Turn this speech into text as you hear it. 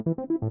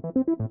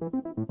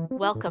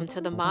Welcome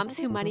to the Moms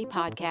Who Money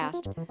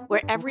podcast,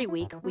 where every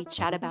week we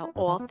chat about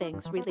all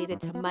things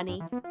related to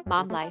money,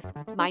 mom life,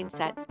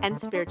 mindset,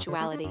 and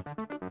spirituality.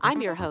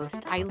 I'm your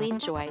host, Eileen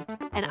Joy,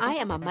 and I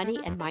am a money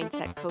and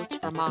mindset coach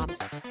for moms,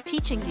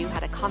 teaching you how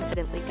to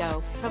confidently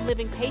go from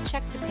living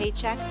paycheck to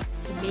paycheck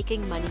to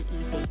making money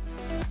easy.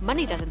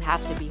 Money doesn't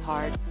have to be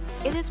hard.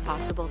 It is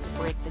possible to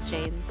break the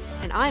chains,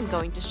 and I'm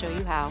going to show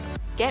you how.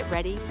 Get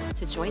ready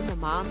to join the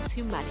Moms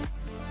Who Money.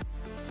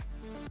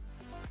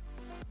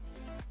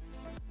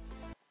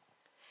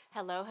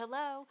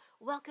 Hello.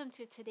 Welcome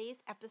to today's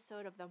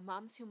episode of the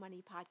Moms Who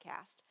Money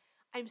podcast.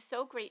 I'm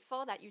so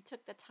grateful that you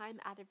took the time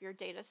out of your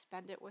day to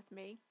spend it with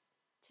me.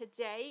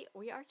 Today,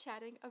 we are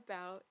chatting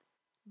about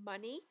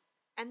money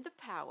and the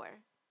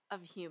power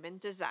of human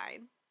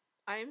design.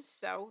 I am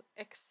so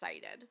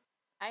excited.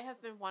 I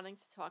have been wanting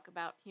to talk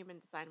about human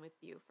design with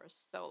you for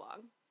so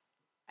long,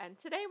 and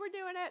today we're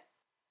doing it.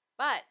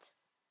 But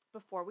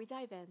before we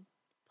dive in,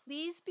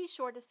 please be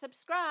sure to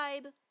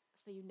subscribe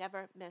so you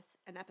never miss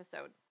an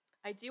episode.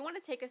 I do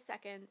want to take a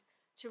second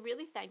to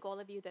really thank all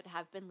of you that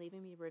have been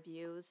leaving me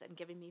reviews and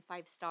giving me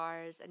 5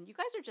 stars. And you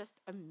guys are just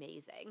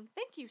amazing.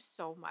 Thank you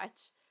so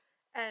much.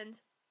 And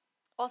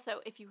also,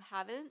 if you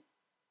haven't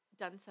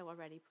done so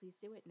already, please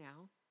do it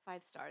now.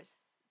 5 stars.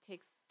 It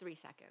takes 3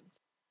 seconds.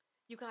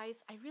 You guys,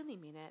 I really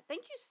mean it.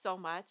 Thank you so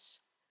much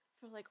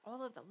for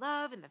all of the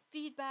love and the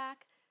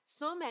feedback.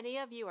 So many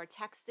of you are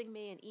texting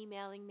me and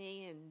emailing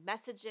me and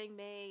messaging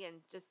me and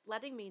just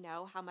letting me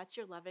know how much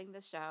you're loving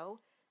the show.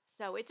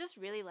 So it just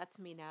really lets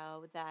me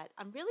know that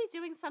I'm really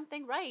doing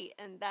something right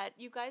and that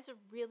you guys are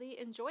really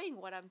enjoying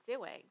what I'm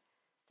doing.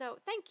 So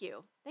thank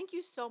you. Thank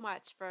you so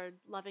much for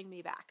loving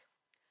me back.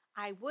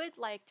 I would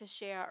like to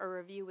share a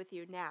review with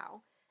you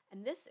now,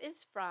 and this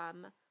is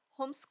from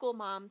Homeschool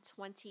Mom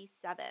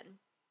 27.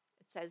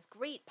 It says,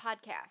 "Great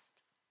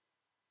podcast."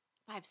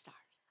 5 stars.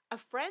 A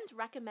friend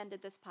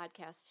recommended this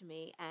podcast to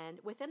me, and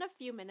within a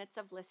few minutes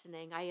of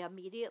listening, I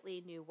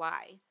immediately knew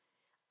why.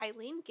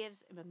 Eileen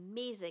gives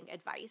amazing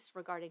advice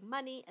regarding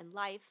money and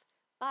life,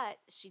 but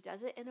she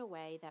does it in a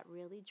way that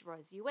really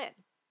draws you in.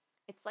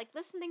 It's like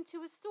listening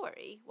to a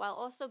story while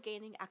also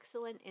gaining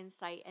excellent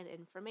insight and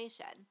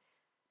information.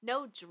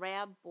 No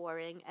drab,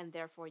 boring, and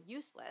therefore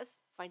useless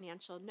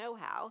financial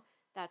know-how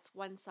that's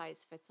one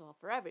size fits all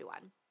for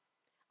everyone.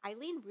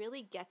 Eileen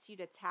really gets you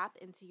to tap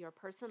into your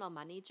personal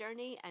money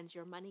journey and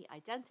your money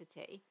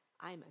identity.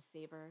 I'm a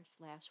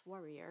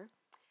saver/warrior.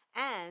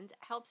 And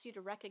helps you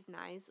to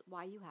recognize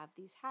why you have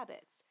these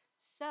habits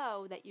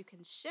so that you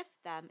can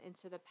shift them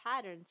into the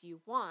patterns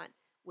you want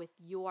with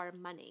your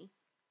money.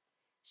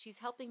 She's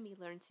helping me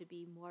learn to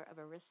be more of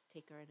a risk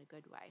taker in a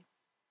good way.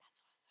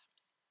 That's awesome.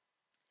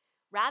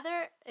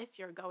 Rather, if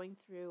you're going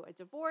through a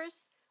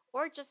divorce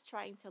or just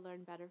trying to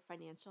learn better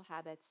financial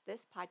habits,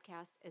 this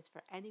podcast is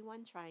for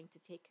anyone trying to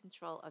take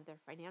control of their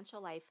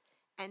financial life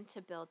and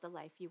to build the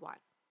life you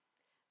want.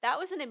 That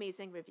was an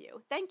amazing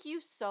review. Thank you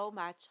so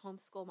much,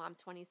 Homeschool Mom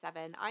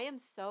 27. I am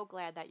so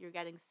glad that you're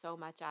getting so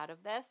much out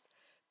of this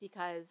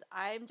because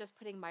I'm just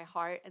putting my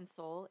heart and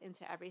soul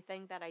into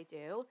everything that I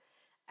do.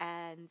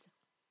 And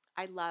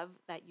I love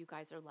that you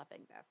guys are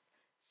loving this.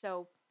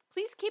 So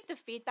please keep the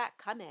feedback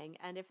coming.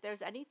 And if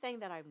there's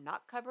anything that I'm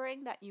not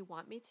covering that you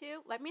want me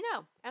to, let me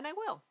know, and I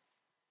will.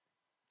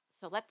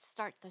 So let's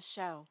start the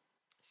show.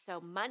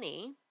 So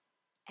money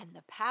and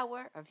the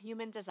power of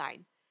human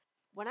design.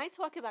 When I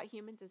talk about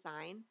human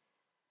design,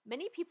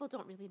 many people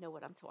don't really know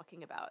what I'm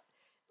talking about.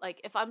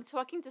 If I'm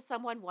talking to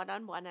someone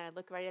one-on-one and I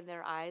look right in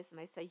their eyes and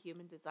I say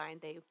human design,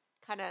 they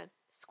kind of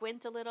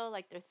squint a little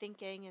like they're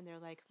thinking and they're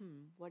like,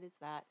 what is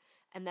that?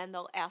 And then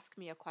they'll ask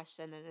me a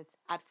question and it's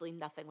absolutely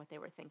nothing what they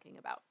were thinking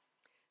about.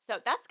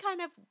 So that's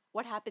kind of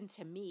what happened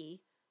to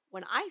me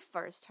when I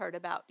first heard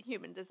about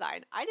human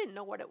design. I didn't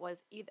know what it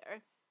was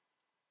either.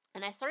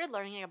 And I started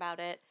learning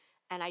about it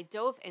and I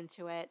dove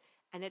into it.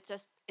 And it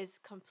just is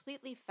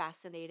completely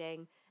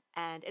fascinating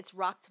and it's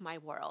rocked my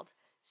world.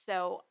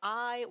 So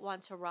I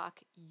want to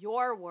rock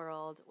your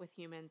world with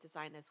human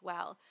design as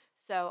well.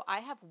 So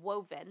I have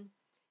woven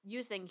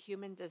using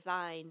human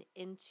design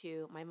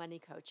into my money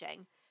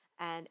coaching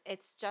and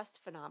it's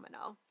just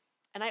phenomenal.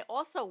 And I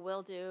also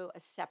will do a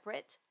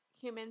separate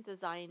human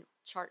design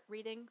chart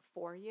reading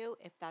for you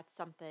if that's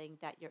something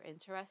that you're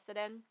interested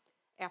in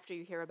after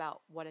you hear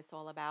about what it's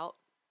all about.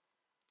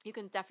 You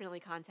can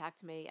definitely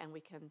contact me and we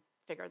can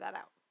figure that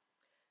out.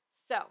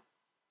 So,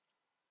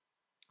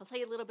 I'll tell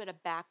you a little bit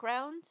of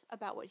background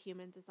about what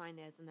human design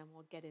is, and then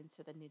we'll get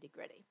into the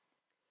nitty-gritty.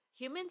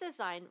 Human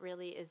design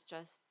really is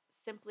just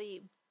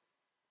simply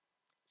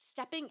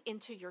stepping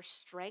into your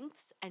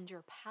strengths and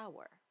your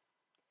power.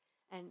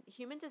 And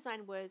human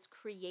design was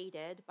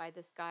created by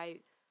this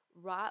guy,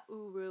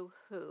 Ra-Uru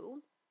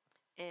Hu,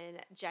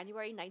 in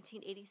January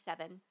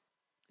 1987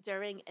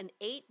 during an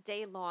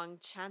 8-day-long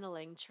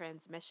channeling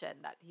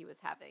transmission that he was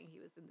having. He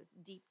was in this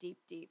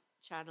deep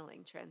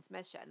channeling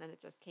transmission, and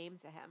it just came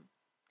to him.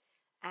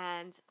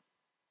 And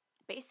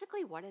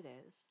basically what it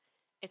is,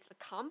 it's a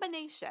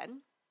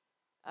combination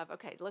of,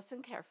 okay,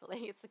 listen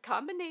carefully, it's a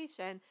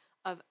combination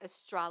of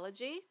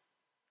astrology,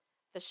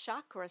 the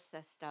chakra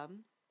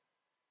system,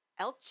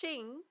 El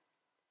Ching,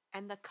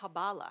 and the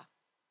Kabbalah.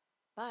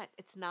 But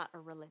it's not a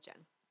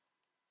religion.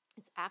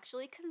 It's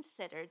actually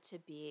considered to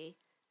be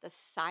the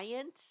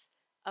science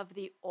of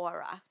the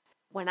aura.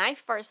 When I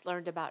first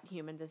learned about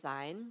human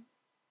design,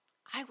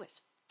 I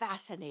was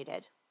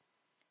fascinated.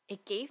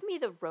 It gave me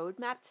the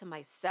roadmap to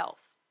myself,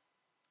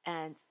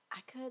 and I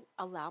could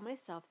allow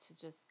myself to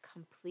just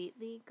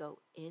completely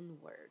go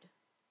inward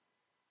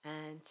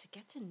and to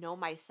get to know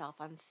myself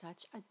on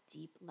such a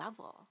deep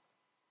level.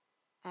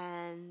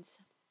 And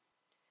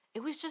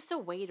it was just a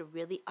way to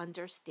really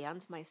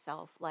understand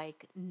myself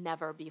like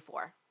never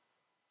before.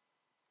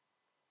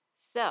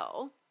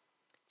 So,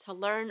 to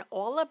learn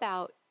all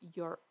about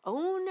your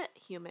own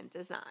human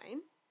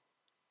design,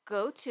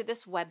 go to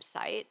this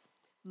website,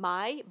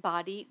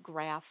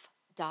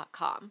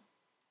 mybodygraph.com.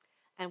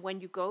 And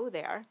when you go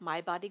there,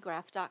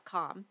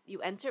 mybodygraph.com,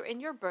 you enter in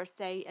your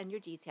birthday and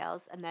your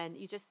details, and then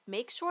you just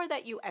make sure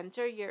that you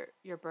enter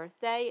your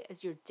birthday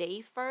as your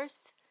day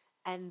first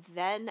and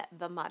then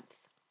the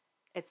month.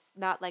 It's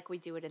not like we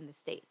do it in the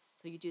States.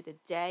 So you do the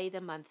day,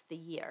 the month, the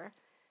year.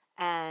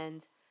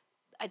 And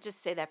I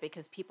just say that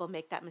because people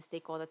make that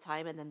mistake all the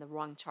time and then the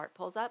wrong chart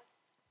pulls up.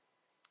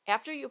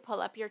 After you pull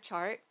up your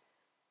chart,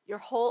 your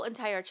whole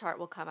entire chart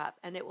will come up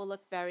and it will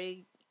look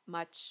very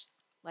much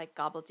like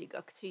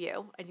gobbledygook to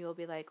you. And you'll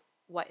be like,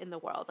 what in the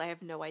world? I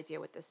have no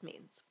idea what this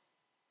means.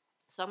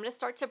 So I'm going to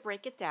start to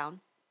break it down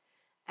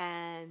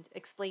and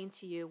explain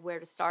to you where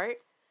to start.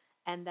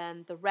 And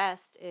then the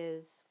rest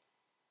is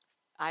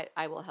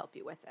I will help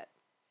you with it.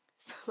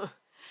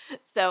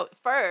 So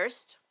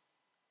first,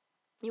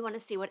 you want to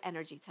see what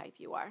energy type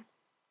you are.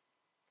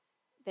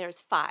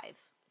 There's five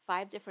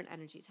different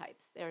energy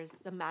types. There's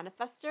the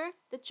manifester,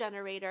 the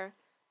generator,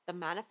 the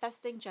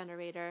manifesting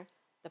generator,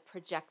 the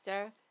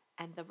projector,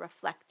 and the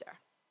reflector.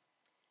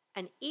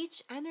 And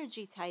each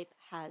energy type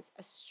has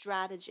a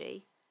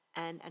strategy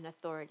and an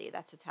authority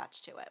that's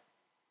attached to it,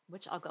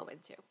 which I'll go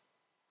into.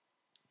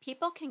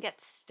 People can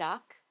get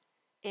stuck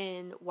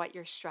in what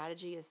your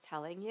strategy is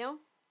telling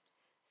you.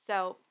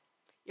 So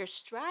your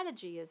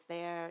strategy is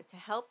there to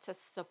help to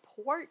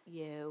support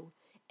you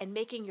in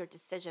making your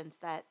decisions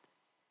that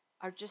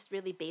are just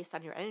really based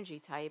on your energy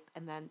type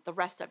and then the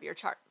rest of your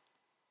chart.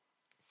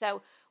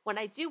 So when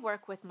I do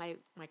work with my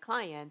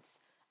clients,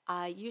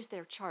 I use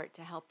their chart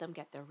to help them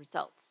get their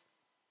results.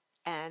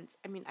 And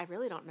I mean, I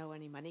really don't know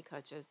any money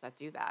coaches that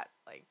do that.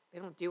 Like, they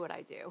don't do what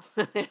I do.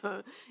 They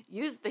don't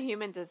use the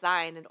human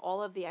design and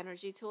all of the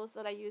energy tools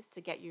that I use to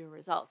get you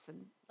results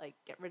and like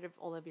get rid of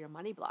all of your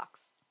money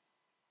blocks.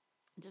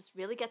 Just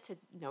really get to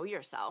know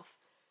yourself.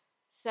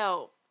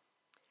 So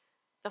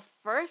the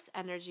first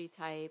energy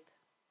type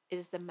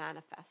is the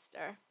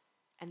manifester,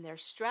 and their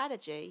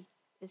strategy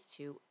is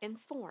to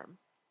inform.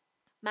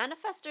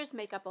 Manifestors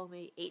make up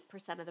only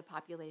 8% of the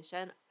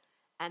population,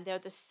 and they're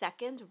the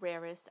second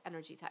rarest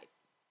energy type.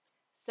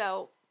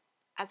 So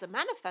as a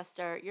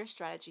manifester, your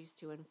strategy is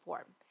to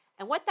inform.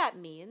 And what that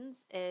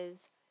means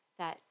is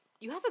that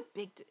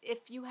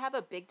if you have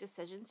a big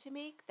decision to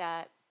make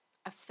that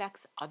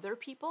affects other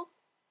people,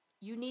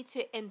 you need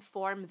to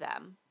inform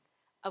them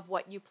of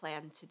what you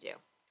plan to do.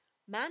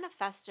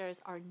 Manifestors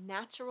are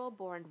natural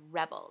born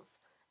rebels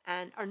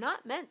and are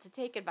not meant to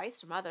take advice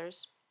from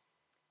others.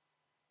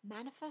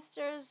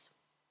 Manifestors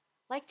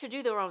like to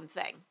do their own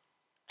thing,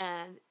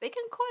 and they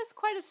can cause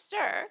quite a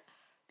stir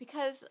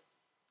because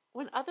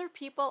when other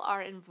people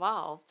are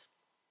involved,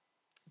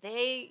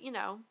 they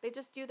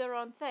just do their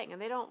own thing and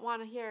they don't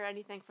want to hear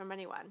anything from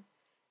anyone.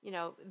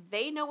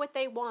 They know what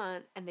they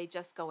want and they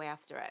just go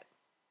after it.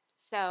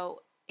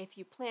 So if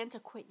you plan to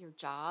quit your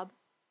job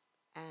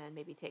and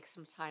maybe take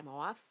some time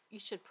off, you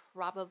should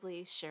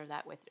probably share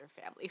that with your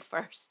family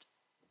first.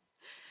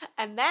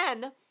 And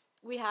then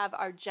we have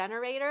our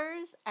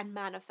generators and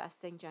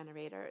manifesting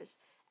generators.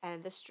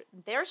 And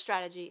their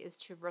strategy is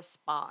to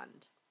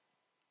respond.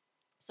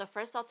 So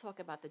first I'll talk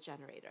about the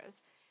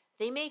generators.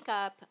 They make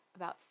up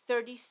about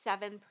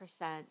 37%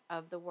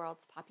 of the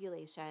world's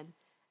population,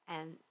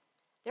 and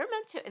they're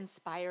meant to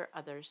inspire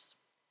others.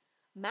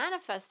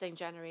 Manifesting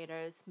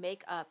generators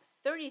make up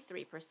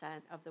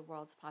 33% of the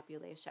world's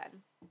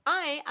population.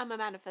 I am a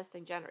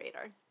manifesting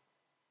generator.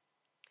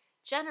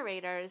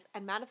 Generators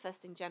and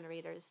manifesting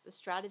generators, the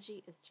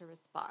strategy is to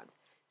respond.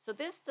 So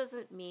this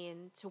doesn't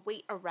mean to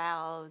wait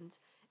around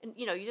and,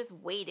 you're just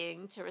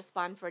waiting to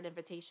respond for an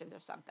invitation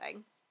or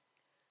something.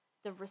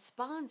 The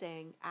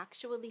responding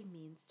actually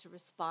means to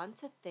respond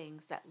to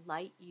things that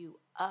light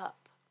you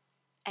up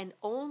and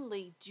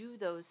only do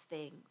those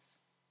things.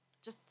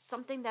 Just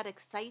something that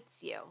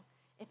excites you.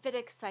 If it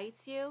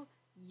excites you,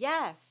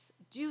 yes,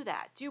 do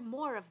that. Do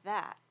more of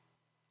that.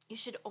 You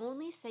should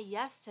only say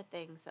yes to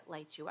things that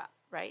light you up,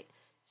 right?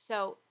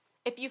 So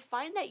if you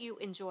find that you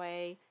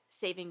enjoy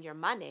saving your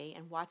money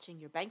and watching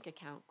your bank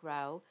account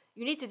grow,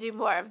 you need to do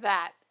more of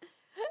that.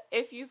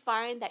 If you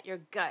find that your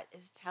gut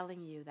is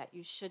telling you that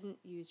you shouldn't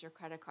use your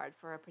credit card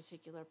for a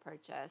particular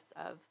purchase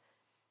of,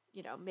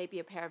 maybe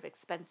a pair of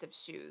expensive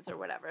shoes or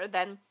whatever,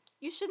 then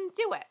you shouldn't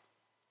do it.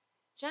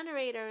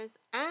 Generators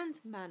and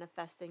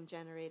manifesting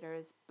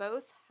generators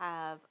both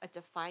have a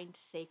defined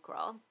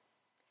sacral,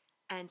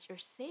 and your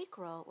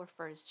sacral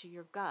refers to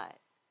your gut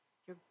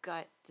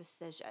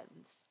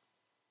decisions.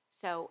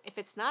 So if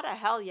it's not a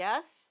hell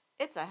yes,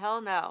 it's a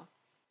hell no.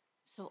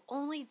 So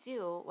only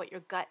do what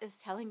your gut is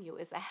telling you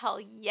is a hell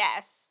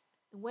yes.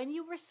 When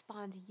you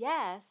respond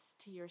yes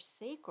to your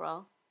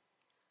sacral,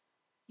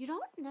 you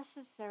don't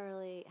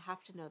necessarily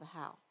have to know the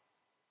how,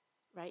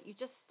 right? You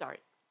just start.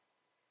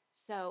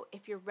 So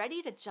if you're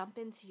ready to jump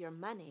into your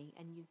money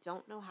and you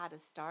don't know how to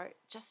start,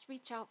 just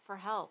reach out for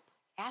help.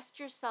 Ask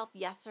yourself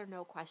yes or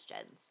no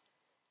questions.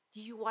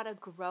 Do you want to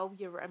grow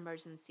your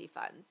emergency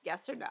funds?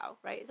 Yes or no,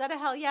 right? Is that a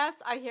hell yes?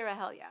 I hear a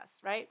hell yes,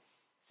 right?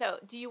 So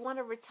do you want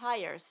to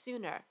retire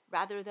sooner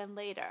rather than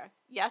later?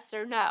 Yes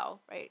or no,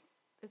 right?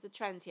 There's a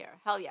trend here.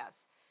 Hell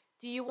yes.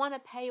 Do you want to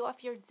pay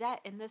off your debt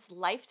in this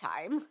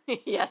lifetime?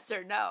 Yes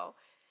or no?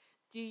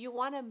 Do you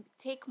want to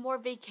take more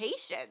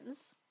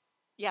vacations?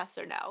 Yes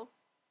or no?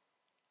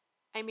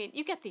 I mean,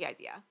 you get the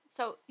idea.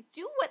 So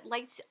do what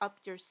lights up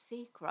your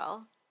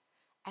sacral,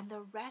 and the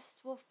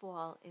rest will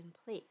fall in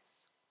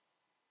place.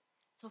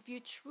 So if you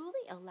truly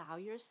allow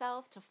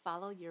yourself to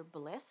follow your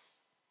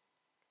bliss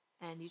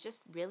and you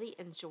just really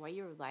enjoy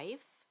your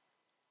life,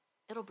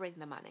 it'll bring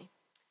the money.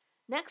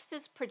 Next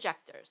is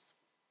projectors.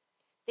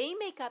 They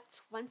make up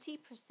 20%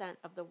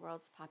 of the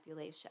world's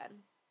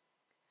population.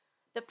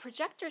 The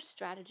projector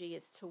strategy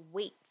is to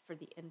wait for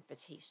the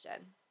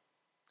invitation.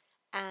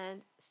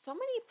 And so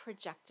many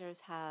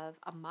projectors have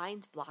a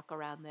mind block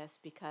around this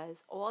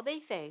because all they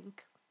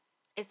think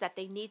is that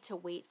they need to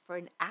wait for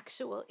an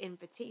actual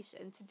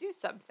invitation to do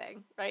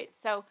something, right?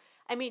 So,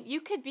 I mean,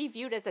 you could be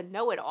viewed as a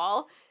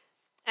know-it-all,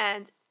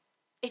 and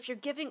if you're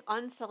giving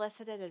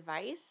unsolicited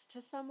advice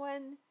to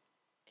someone,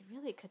 it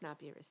really could not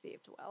be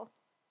received well.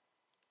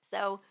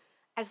 So,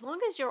 as long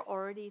as you're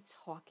already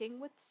talking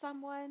with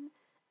someone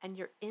and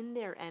you're in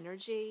their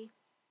energy,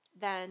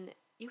 then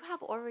you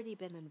have already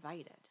been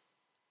invited,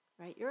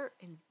 right? You're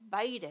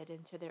invited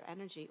into their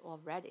energy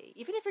already.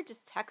 Even if you're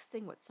just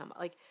texting with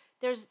someone,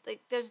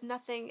 there's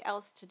nothing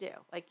else to do.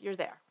 Like you're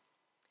there.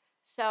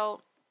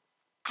 So,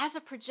 as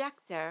a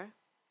projector,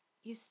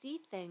 you see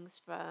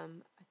things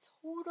from a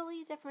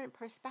totally different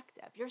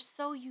perspective. You're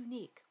so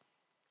unique.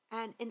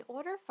 And in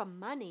order for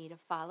money to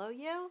follow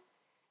you,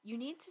 you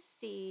need to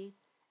see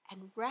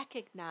and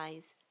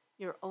recognize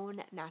your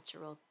own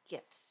natural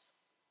gifts.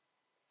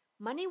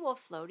 Money will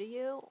flow to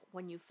you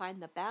when you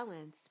find the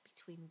balance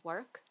between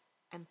work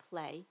and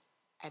play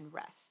and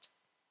rest.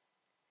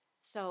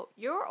 So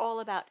you're all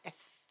about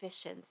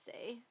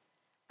efficiency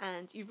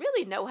and you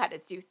really know how to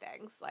do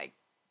things like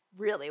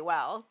really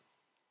well,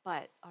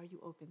 but are you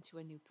open to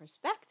a new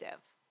perspective?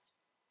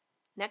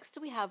 Next,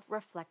 we have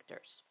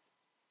reflectors.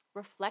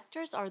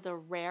 Reflectors are the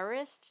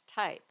rarest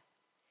type,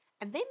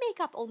 and they make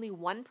up only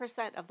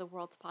 1% of the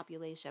world's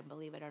population,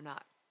 believe it or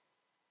not.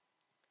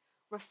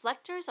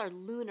 Reflectors are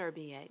lunar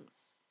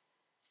beings,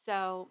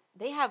 so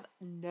they have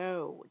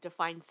no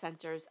defined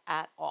centers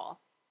at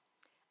all.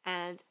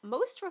 And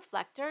most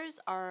reflectors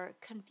are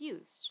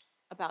confused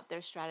about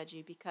their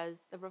strategy because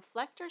the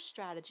reflector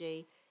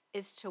strategy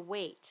is to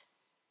wait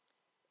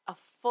a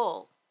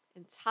full,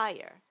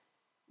 entire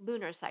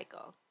lunar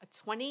cycle, a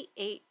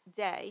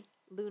 28-day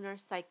lunar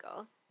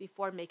cycle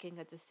before making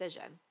a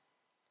decision.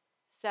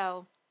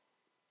 So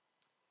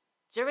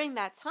during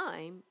that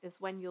time is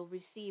when you'll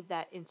receive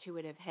that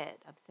intuitive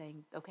hit of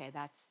saying, okay,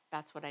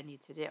 that's what I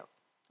need to do,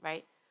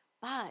 right?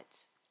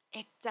 But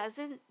it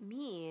doesn't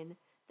mean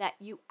that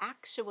you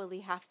actually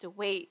have to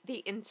wait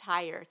the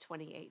entire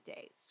 28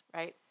 days,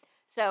 right?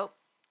 So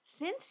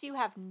since you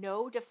have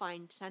no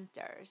defined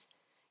centers,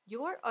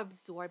 you're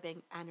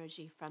absorbing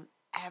energy from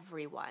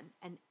everyone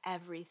and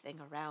everything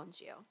around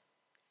you.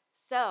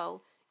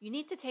 So you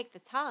need to take the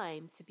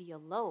time to be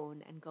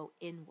alone and go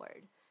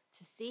inward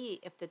to see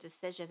if the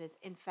decision is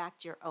in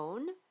fact your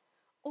own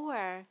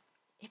or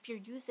if you're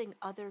using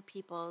other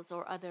people's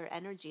or other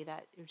energy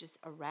that you're just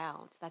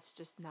around, that's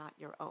just not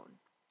your own.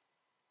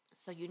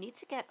 So you need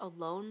to get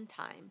alone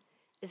time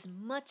as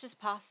much as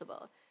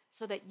possible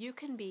so that you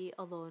can be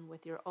alone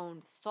with your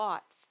own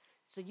thoughts,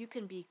 so you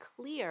can be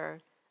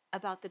clear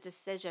about the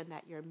decision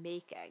that you're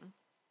making.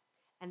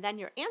 And then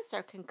your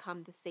answer can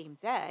come the same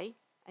day.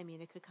 I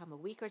mean, it could come a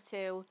week or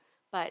two,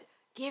 but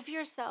give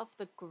yourself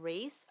the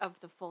grace of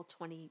the full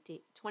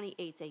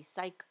 28-day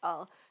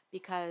cycle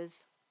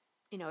because,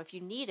 if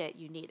you need it,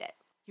 you need it.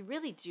 You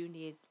really do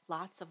need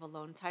lots of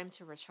alone time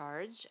to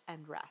recharge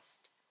and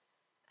rest.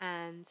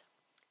 And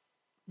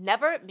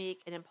never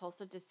make an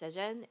impulsive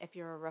decision if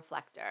you're a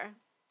reflector.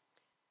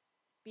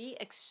 Be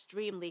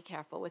extremely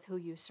careful with who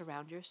you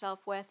surround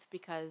yourself with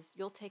because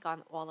you'll take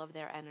on all of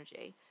their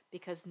energy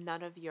because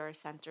none of your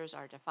centers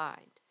are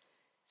defined.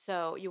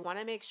 So you want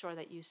to make sure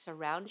that you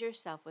surround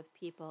yourself with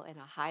people in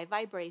a high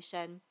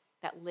vibration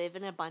that live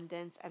in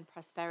abundance and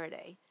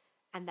prosperity.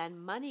 And then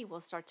money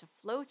will start to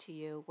flow to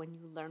you when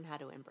you learn how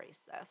to embrace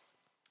this.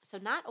 So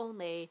not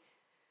only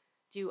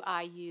do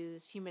I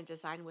use human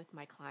design with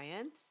my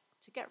clients,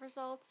 to get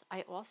results,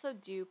 I also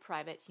do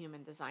private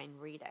human design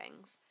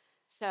readings.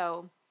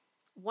 So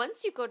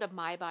once you go to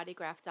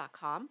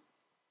mybodygraph.com,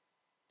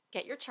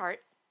 get your chart,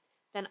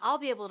 then I'll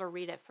be able to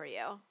read it for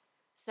you.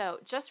 So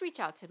just reach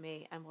out to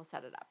me and we'll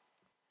set it up.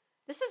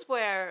 This is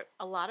where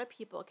a lot of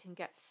people can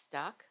get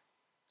stuck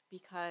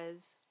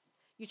because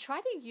you try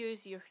to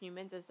use your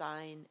human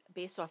design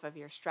based off of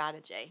your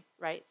strategy,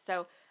 right?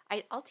 So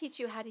I'll teach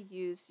you how to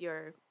use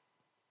your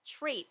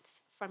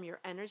traits from your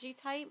energy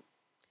type,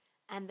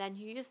 and then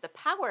you use the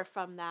power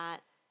from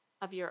that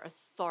of your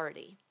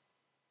authority.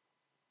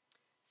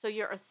 So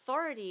your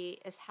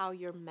authority is how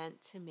you're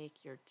meant to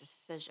make your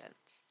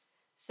decisions.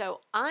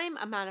 So I'm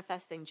a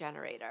manifesting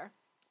generator.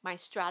 My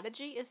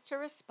strategy is to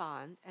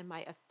respond, and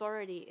my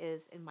authority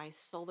is in my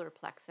solar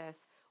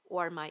plexus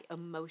or my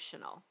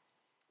emotional,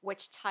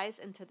 which ties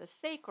into the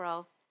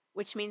sacral,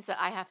 which means that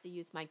I have to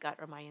use my gut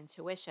or my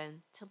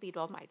intuition to lead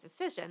all my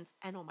decisions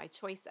and all my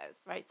choices,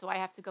 right? So I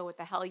have to go with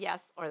the hell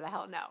yes or the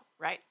hell no,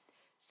 right?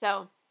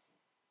 So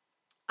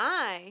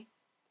I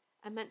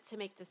am meant to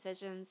make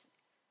decisions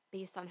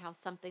based on how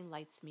something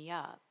lights me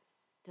up.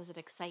 Does it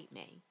excite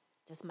me?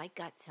 Does my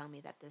gut tell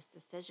me that this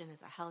decision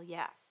is a hell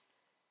yes?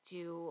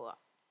 Do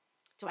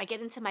I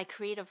get into my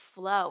creative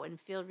flow and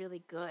feel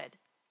really good?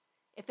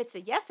 If it's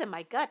a yes in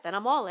my gut, then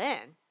I'm all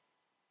in,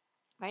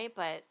 right?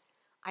 But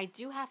I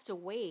do have to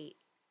wait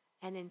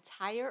an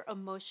entire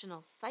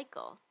emotional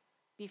cycle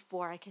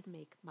before I can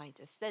make my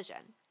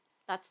decision.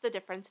 That's the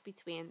difference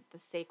between the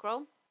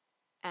sacral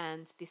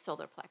and the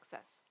solar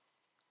plexus.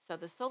 So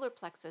the solar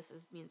plexus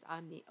means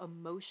I'm the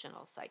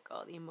emotional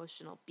cycle, the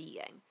emotional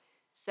being.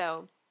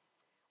 So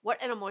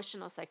what an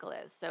emotional cycle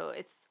is. So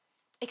it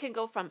can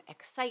go from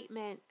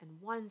excitement and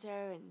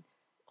wonder and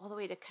all the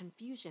way to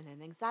confusion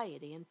and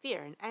anxiety and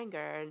fear and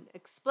anger and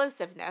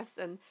explosiveness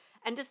and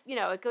just,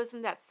 it goes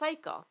in that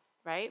cycle,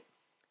 right?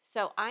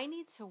 So I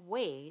need to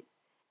wait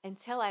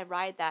until I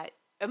ride that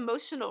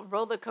emotional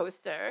roller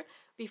coaster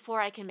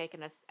before I can make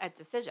a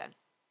decision.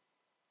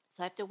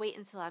 So I have to wait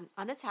until I'm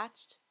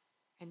unattached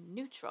and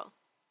neutral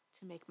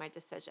to make my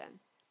decision,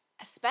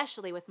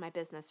 especially with my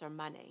business or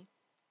money.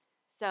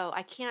 So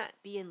I can't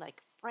be in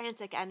like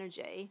frantic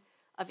energy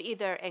of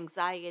either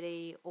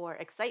anxiety or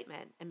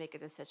excitement and make a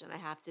decision. I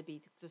have to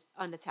be just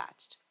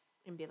unattached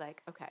and be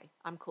like, okay,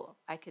 I'm cool.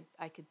 I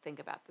could think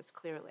about this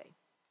clearly.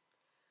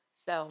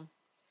 So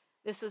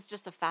this was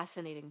just a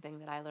fascinating thing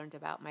that I learned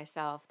about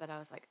myself that I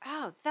was like,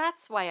 oh,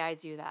 that's why I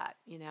do that,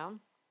 And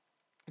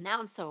now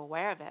I'm so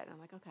aware of it. I'm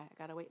like, okay, I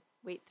gotta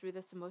wait through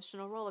this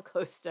emotional roller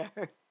coaster.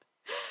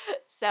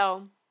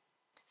 So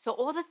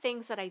all the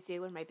things that I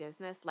do in my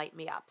business light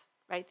me up,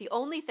 right? The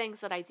only things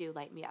that I do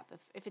light me up.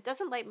 If it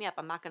doesn't light me up,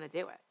 I'm not going to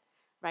do it,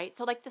 right?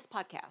 So like this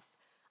podcast,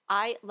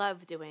 I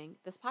love doing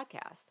this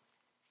podcast.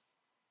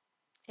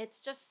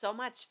 It's just so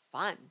much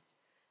fun.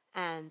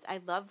 And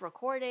I love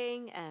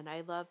recording and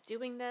I love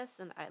doing this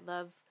and I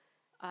love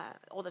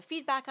all the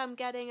feedback I'm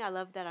getting. I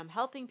love that I'm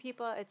helping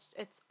people. It's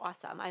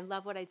awesome. I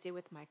love what I do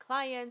with my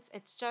clients.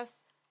 It's just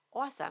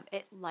awesome.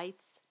 It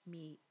lights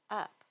me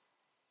up.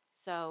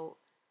 So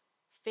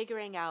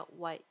figuring out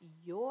what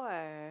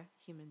your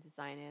human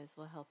design is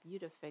will help you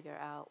to figure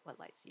out what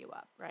lights you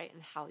up, right?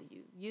 And how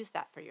you use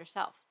that for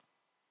yourself.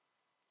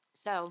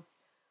 So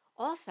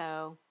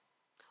also,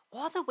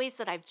 all the ways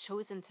that I've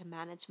chosen to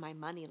manage my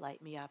money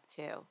light me up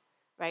too,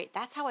 right?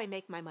 That's how I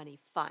make my money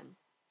fun.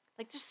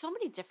 Like there's so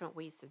many different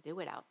ways to do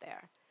it out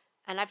there.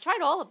 And I've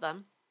tried all of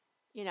them.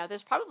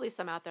 There's probably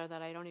some out there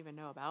that I don't even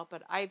know about,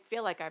 but I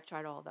feel like I've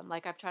tried all of them.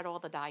 Like I've tried all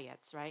the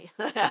diets, right?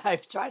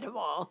 I've tried them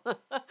all.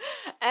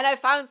 And I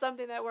found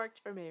something that worked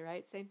for me,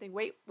 right? Same thing,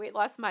 weight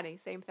loss, money,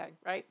 same thing,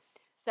 right?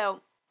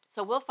 So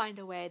we'll find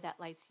a way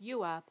that lights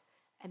you up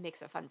and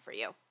makes it fun for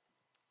you.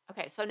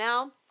 Okay, so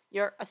now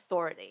your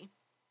authority.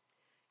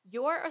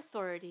 Your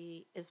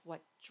authority is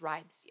what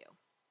drives you.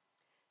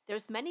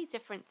 There's many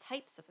different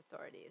types of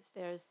authorities.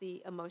 There's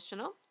the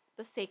emotional,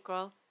 the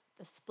sacral,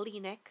 the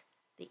splenic,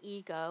 the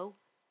ego,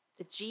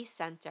 the G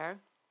center,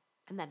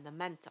 and then the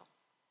mental.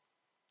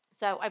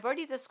 So I've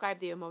already described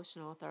the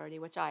emotional authority,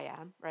 which I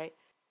am, right?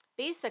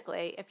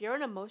 Basically, if you're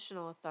an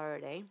emotional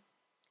authority,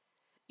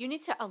 you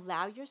need to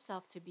allow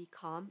yourself to be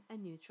calm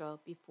and neutral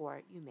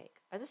before you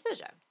make a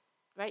decision,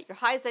 right? Your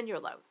highs and your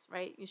lows,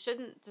 right? You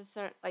shouldn't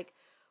discern, like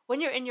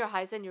when you're in your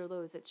highs and your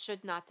lows, it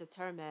should not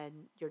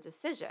determine your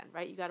decision,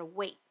 right? You got to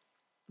wait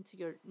until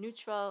you're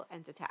neutral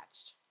and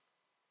detached.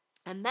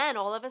 And then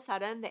all of a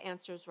sudden, the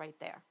answer is right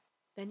there.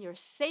 Then your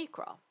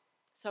sacral.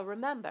 So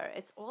remember,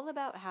 it's all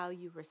about how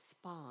you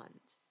respond.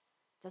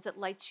 Does it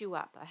light you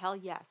up? A hell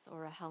yes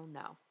or a hell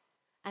no?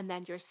 And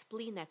then your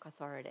splenic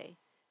authority.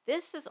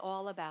 This is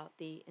all about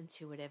the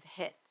intuitive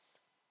hits.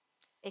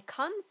 It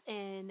comes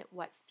in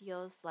what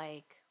feels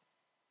like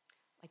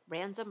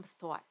random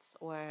thoughts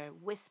or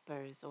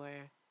whispers or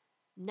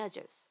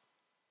nudges.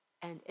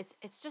 And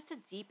it's just a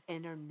deep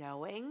inner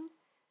knowing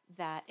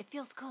that it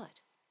feels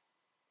good.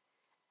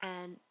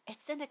 And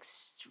it's an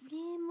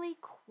extremely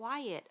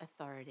quiet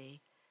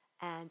authority,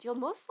 and you'll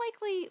most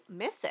likely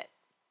miss it.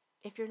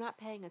 if you're not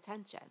paying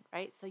attention,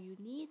 right? So you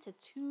need to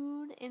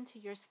tune into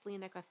your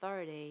splenic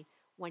authority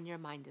when your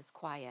mind is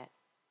quiet.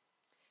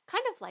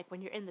 Kind of like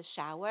when you're in the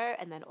shower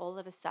and then all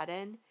of a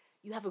sudden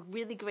you have a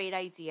really great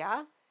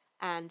idea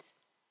and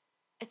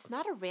it's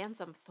not a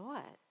random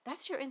thought.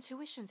 That's your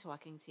intuition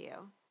talking to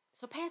you.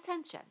 So pay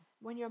attention.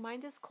 When your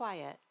mind is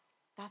quiet,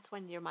 that's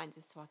when your mind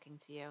is talking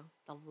to you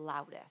the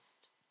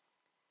loudest.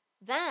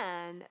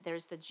 Then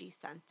there's the G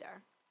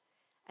center.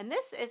 And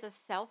this is a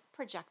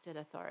self-projected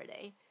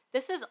authority.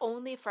 This is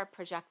only for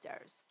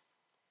projectors.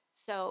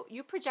 So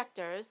you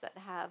projectors that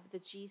have the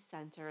G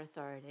center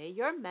authority,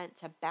 you're meant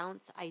to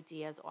bounce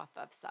ideas off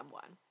of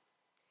someone.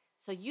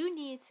 So you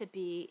need to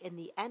be in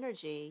the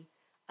energy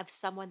of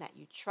someone that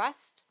you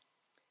trust.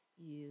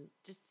 You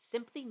just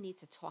simply need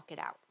to talk it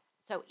out.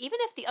 So even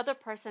if the other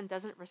person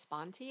doesn't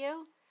respond to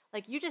you,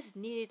 like you just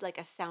need like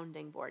a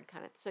sounding board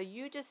kind of. So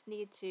you just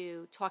need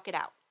to talk it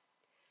out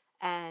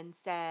and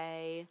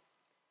say,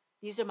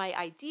 these are my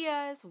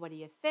ideas. What do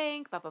you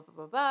think? Blah, blah, blah,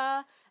 blah,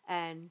 blah.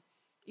 And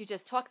you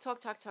just talk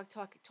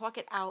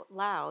it out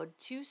loud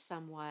to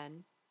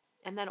someone.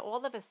 And then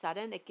all of a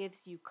sudden it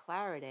gives you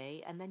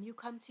clarity. And then you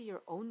come to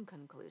your own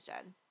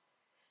conclusion.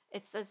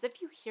 It's as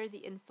if you hear the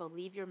info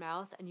leave your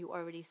mouth and you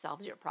already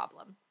solved your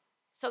problem.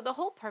 So the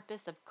whole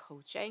purpose of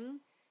coaching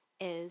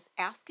is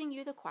asking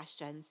you the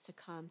questions to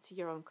come to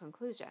your own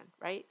conclusion,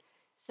 right?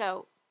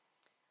 So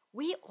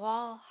we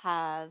all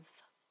have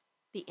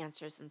the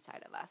answers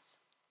inside of us.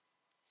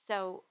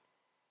 So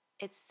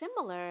it's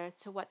similar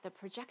to what the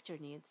projector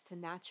needs to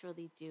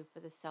naturally do for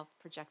the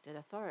self-projected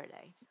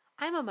authority.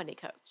 I'm a money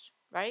coach,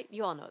 right?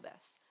 You all know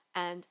this.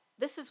 And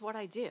this is what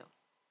I do.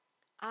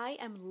 I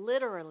am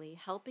literally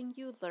helping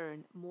you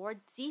learn more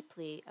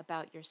deeply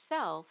about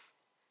yourself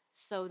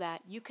so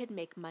that you could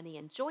make money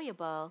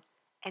enjoyable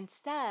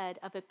instead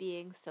of it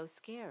being so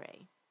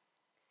scary.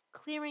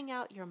 Clearing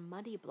out your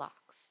money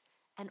blocks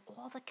and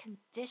all the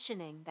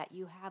conditioning that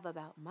you have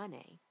about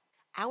money.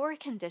 Our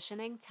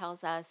conditioning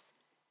tells us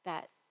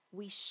that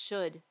we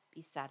should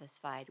be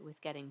satisfied with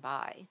getting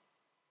by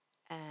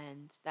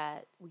and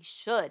that we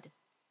should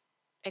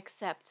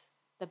accept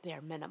the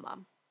bare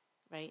minimum,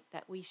 right?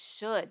 That we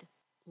should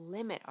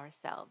limit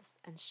ourselves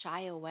and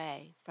shy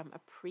away from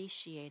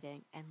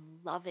appreciating and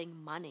loving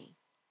money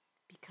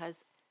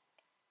because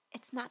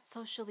it's not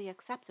socially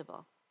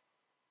acceptable.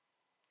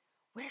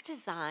 We're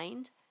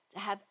designed to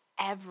have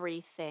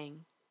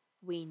everything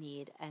we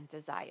need and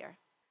desire.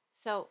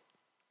 So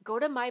go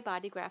to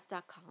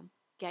mybodygraph.com,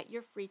 get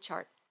your free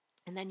chart,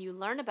 and then you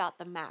learn about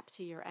the map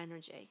to your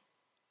energy.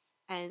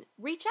 And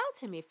reach out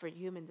to me for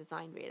human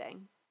design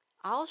reading.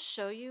 I'll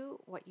show you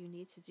what you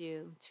need to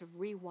do to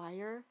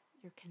rewire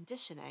your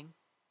conditioning,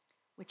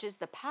 which is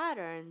the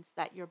patterns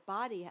that your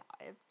body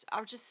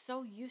are just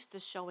so used to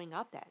showing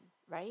up in,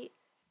 right?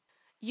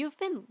 You've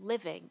been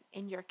living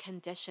in your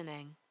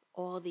conditioning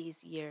all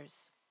these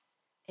years.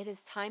 It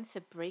is time to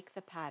break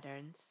the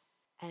patterns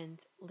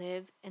and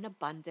live in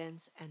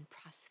abundance and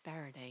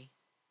prosperity,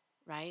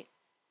 right?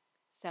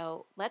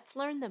 So let's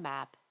learn the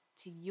map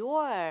to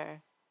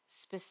your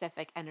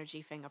specific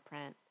energy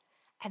fingerprint,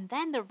 and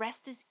then the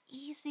rest is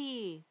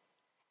easy.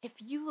 If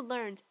you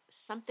learned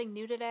something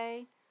new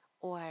today,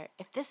 or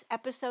if this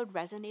episode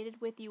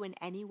resonated with you in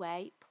any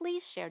way,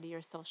 please share to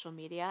your social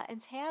media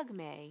and tag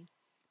me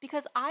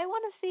because I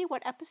want to see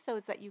what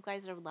episodes that you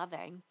guys are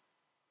loving.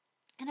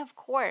 And of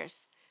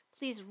course,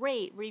 please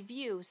rate,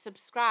 review,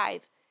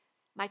 subscribe.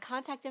 My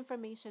contact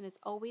information is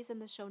always in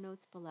the show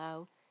notes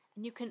below,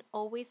 and you can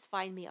always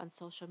find me on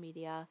social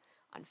media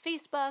on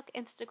Facebook,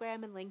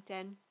 Instagram, and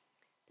LinkedIn.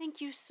 Thank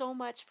you so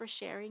much for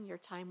sharing your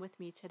time with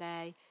me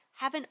today.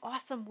 Have an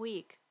awesome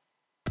week.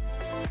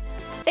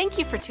 Thank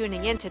you for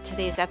tuning in to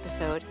today's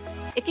episode.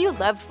 If you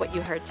loved what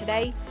you heard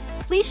today,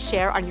 please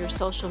share on your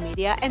social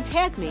media and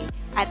tag me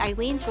at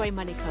Eileen Joy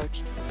Money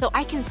Coach so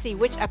I can see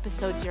which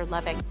episodes you're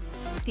loving.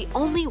 The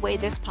only way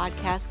this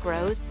podcast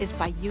grows is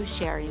by you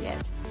sharing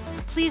it.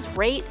 Please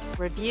rate,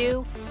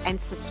 review,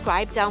 and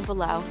subscribe down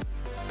below.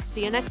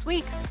 See you next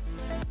week.